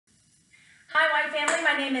family.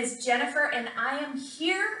 My name is Jennifer and I am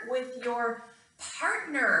here with your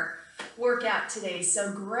partner workout today.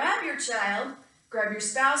 So grab your child, grab your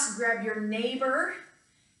spouse, grab your neighbor.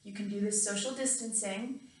 You can do this social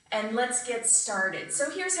distancing and let's get started.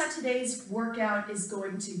 So here's how today's workout is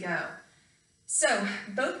going to go. So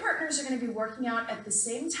both partners are going to be working out at the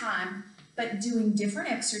same time but doing different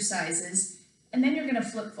exercises, and then you're going to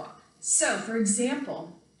flip-flop. So for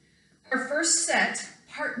example, our first set,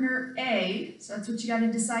 partner A, so that's what you got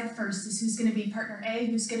to decide first, is who's going to be partner A,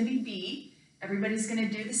 who's going to be B. Everybody's going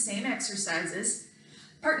to do the same exercises.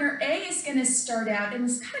 Partner A is going to start out and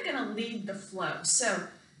is kind of going to lead the flow. So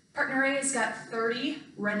partner A has got 30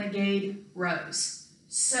 Renegade rows.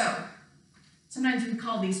 So sometimes we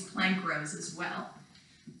call these plank rows as well.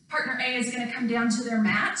 Partner A is going to come down to their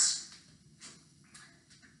mat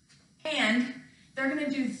and they're going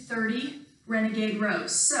to do 30 Renegade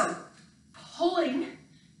rows. So pulling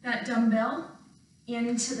that dumbbell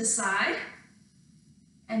into the side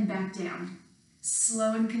and back down.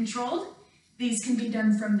 Slow and controlled. These can be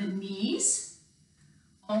done from the knees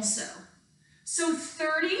also. So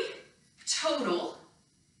 30 total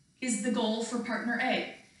is the goal for partner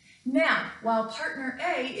A. Now, while partner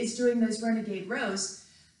A is doing those Renegade rows,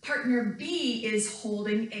 partner B is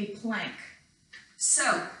holding a plank.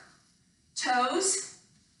 So toes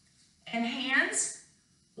and hands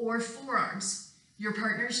or forearms. Your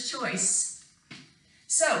partner's choice.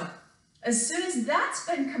 So, as soon as that's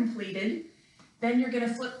been completed, then you're going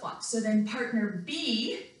to flip-flop. So then partner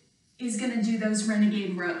B is going to do those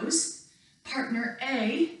Renegade rows. Partner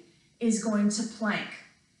A is going to plank.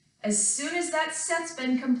 As soon as that set's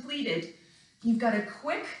been completed, you've got a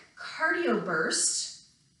quick cardio burst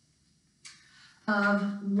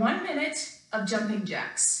of 1 minute of jumping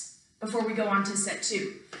jacks before we go on to set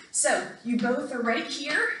 2. So you both are right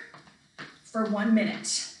here for 1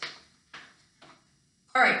 minute.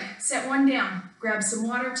 All right, set 1 down. Grab some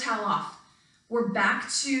water, towel off. We're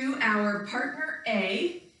back to our partner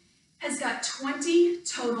A has got 20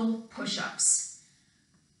 total push-ups.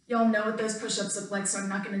 Y'all know what those push-ups look like, so I'm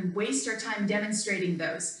not going to waste our time demonstrating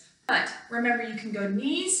those. But remember, you can go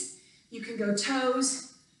knees, you can go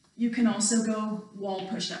toes, you can also go wall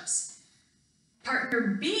push-ups.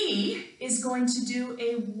 Partner B is going to do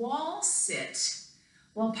a wall sit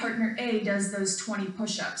while partner A does those 20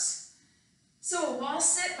 push-ups. So a wall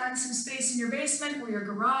sit, find some space in your basement or your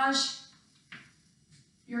garage.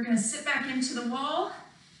 You're going to sit back into the wall.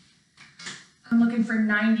 I'm looking for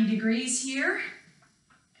 90 degrees here.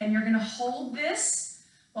 And you're going to hold this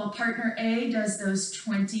while partner A does those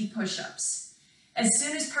 20 push-ups. As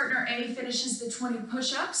soon as partner A finishes the 20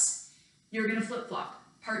 push-ups, you're going to flip-flop.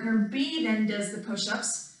 Partner B then does the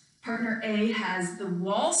push-ups. Partner A has the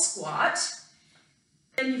wall squat.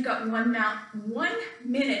 Then you've got 1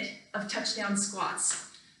 minute of touchdown squats.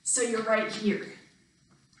 So you're right here.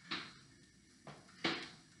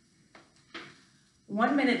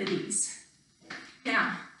 1 minute of these.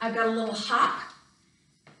 Now, I've got a little hop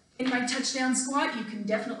in my touchdown squat. You can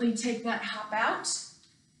definitely take that hop out,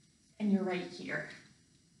 and you're right here.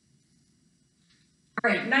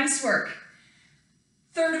 All right, nice work.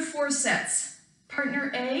 3rd of 4 sets.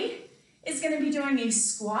 Partner A is going to be doing a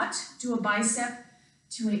squat to a bicep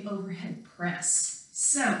to an overhead press.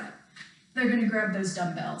 So they're going to grab those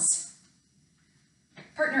dumbbells.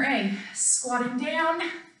 Partner A, squatting down.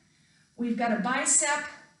 We've got a bicep.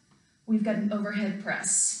 We've got an overhead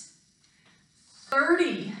press.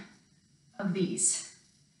 30 of these.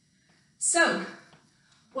 So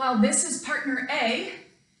while this is partner A,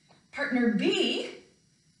 partner B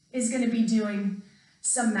is going to be doing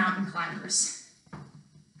some mountain climbers.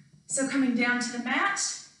 So coming down to the mat,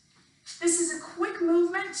 this is a quick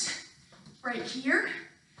movement right here.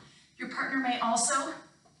 Your partner may also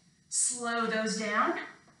slow those down,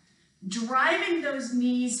 driving those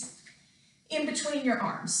knees in between your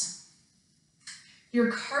arms.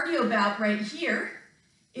 Your cardio bout right here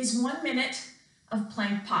is 1 minute of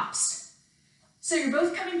plank pops. So you're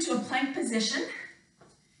both coming to a plank position.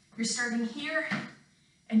 You're starting here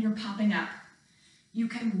and you're popping up. You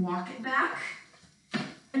can walk it back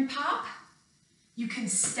and pop. You can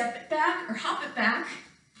step it back or hop it back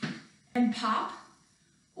and pop,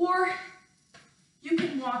 or you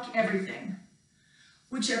can walk everything,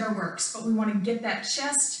 whichever works, but we want to get that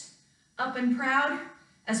chest up and proud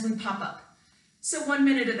as we pop up. So 1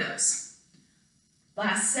 minute of those.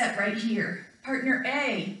 Last set right here. Partner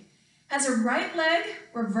A has a right leg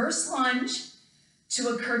reverse lunge to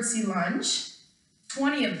a curtsy lunge,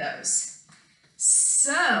 20 of those.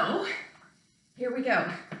 So here we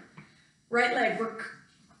go. Right leg,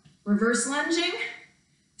 reverse lunging,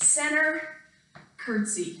 center,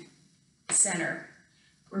 curtsy. center,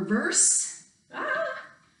 reverse,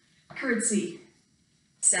 curtsy,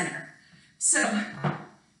 center. So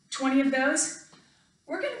 20 of those.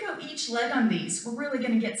 We're gonna go each leg on these. We're really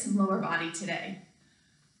gonna get some lower body today.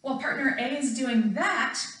 While partner A is doing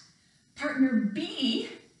that, partner B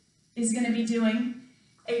is gonna be doing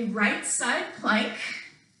a right side plank.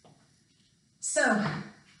 So,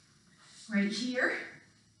 right here,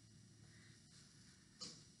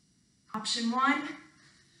 option 1,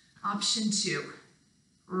 option 2,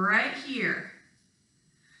 right here.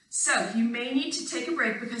 So you may need to take a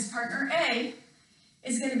break because partner A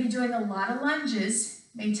is going to be doing a lot of lunges,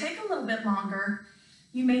 may take a little bit longer.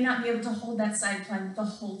 You may not be able to hold that side plank the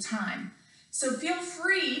whole time. So feel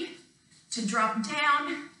free to drop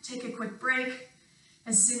down, take a quick break.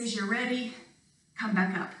 As soon as you're ready, come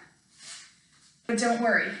back up. But don't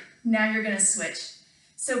worry, now you're going to switch.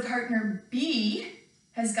 So partner B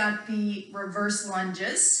has got the reverse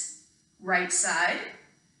lunges, right side,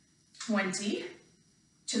 20,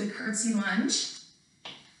 to the curtsy lunge.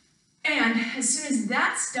 And as soon as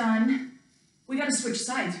that's done, we got to switch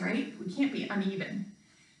sides, right? We can't be uneven.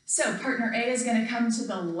 So partner A is going to come to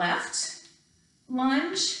the left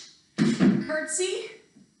lunge, curtsy,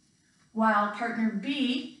 while partner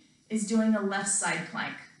B is doing a left side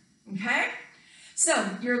plank, okay?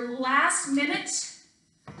 So your last minute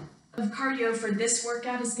of cardio for this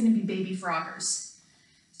workout is going to be baby froggers.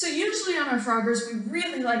 So usually on our froggers, we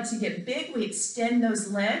really like to get big. We extend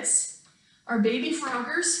those legs. Our baby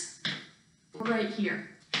froggers, right here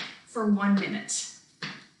for 1 minute.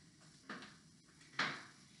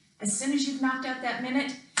 As soon as you've knocked out that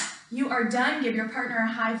minute, you are done. Give your partner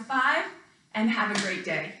a high five and have a great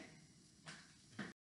day.